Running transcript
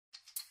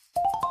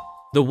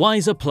the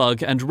𝗿𝗲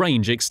plug and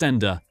range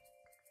extender.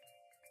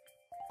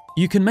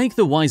 You can make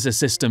the 𝗿𝗲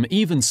system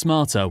even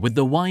smarter with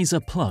the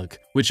𝗿𝗲 plug,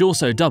 which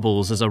also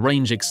doubles as a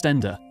range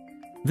extender.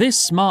 This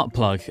smart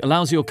plug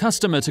allows your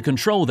customer to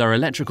control their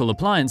electrical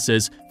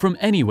appliances from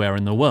anywhere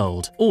in the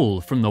world,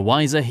 all from the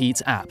𝗿𝗲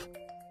Heat app.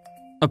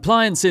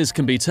 Appliances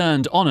can be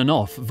turned on and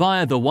off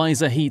via the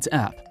𝗿𝗲 Heat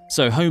app,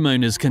 so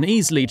homeowners can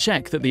easily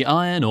check that the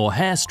iron or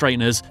hair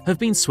straighteners have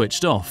been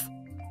switched off.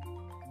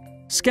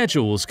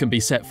 Schedules can be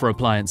set for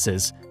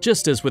appliances,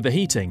 just as with the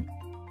heating.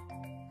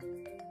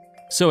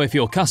 So if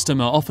your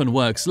customer often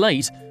works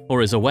late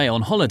or is away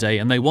on holiday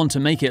and they want to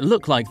make it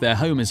look like their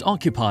home is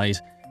occupied,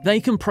 they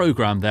can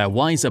program their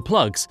𝗿𝗲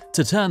plugs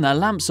to turn their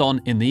lamps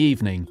on in the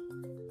evening.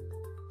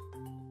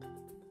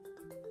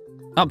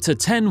 Up to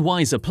 10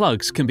 𝗿𝗲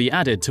plugs can be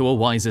added to a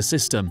𝗿𝗲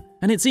system,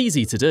 and it's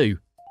easy to do.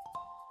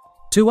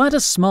 To add a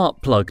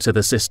smart plug to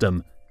the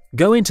system,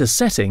 go into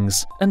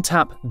Settings and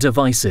tap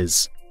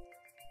Devices.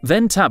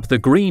 Then tap the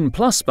green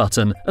plus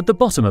button at the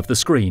bottom of the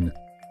screen.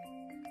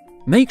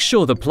 Make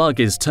sure the plug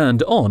is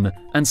turned on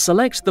and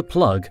select the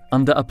plug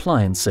under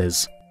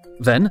Appliances.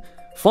 Then,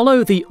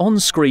 follow the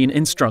on-screen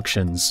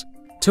instructions.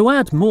 To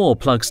add more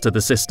plugs to the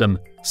system,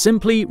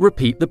 simply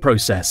repeat the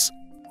process.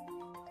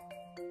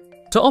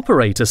 To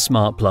operate a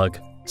smart plug,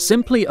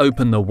 simply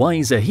open the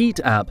𝗿𝗲 Heat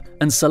app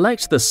and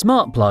select the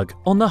smart plug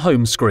on the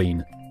home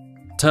screen.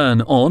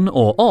 Turn on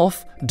or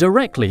off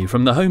directly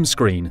from the home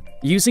screen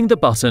using the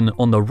button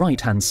on the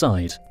right-hand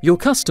side. Your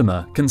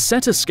customer can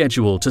set a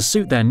schedule to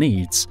suit their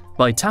needs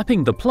by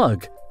tapping the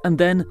plug and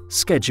then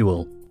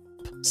Schedule.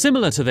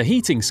 Similar to the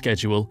heating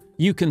schedule,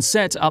 you can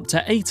set up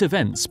to 8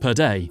 events per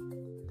day.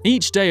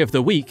 Each day of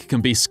the week can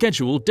be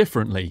scheduled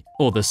differently,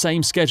 or the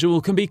same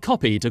schedule can be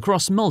copied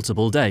across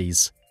multiple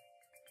days.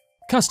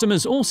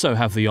 Customers also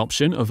have the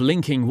option of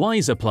linking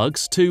𝗿𝗲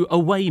plugs to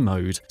away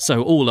mode,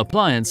 so all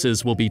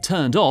appliances will be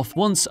turned off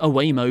once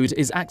away mode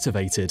is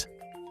activated.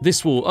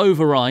 This will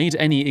override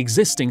any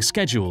existing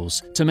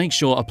schedules to make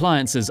sure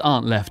appliances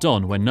aren't left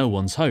on when no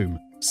one's home.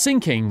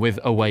 Syncing with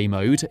away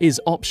mode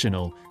is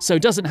optional, so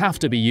doesn't have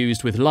to be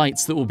used with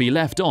lights that will be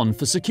left on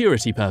for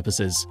security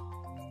purposes.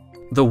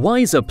 The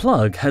𝗿𝗲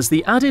plug has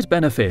the added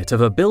benefit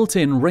of a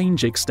built-in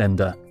range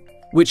extender,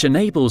 which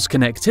enables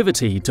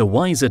connectivity to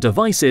𝗿𝗲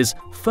devices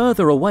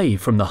further away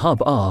from the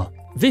HubR.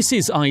 This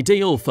is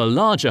ideal for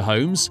larger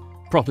homes,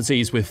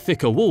 properties with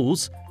thicker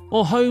walls,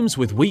 or homes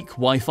with weak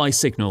Wi-Fi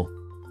signal.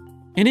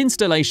 In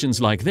installations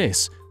like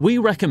this, we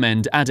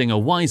recommend adding a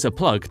𝗿𝗲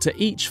plug to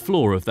each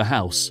floor of the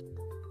house.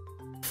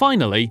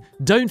 Finally,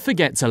 don't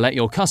forget to let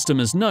your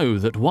customers know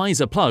that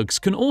𝗿𝗲 plugs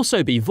can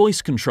also be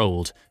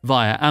voice-controlled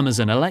via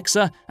Amazon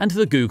Alexa and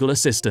the Google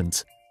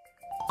Assistant.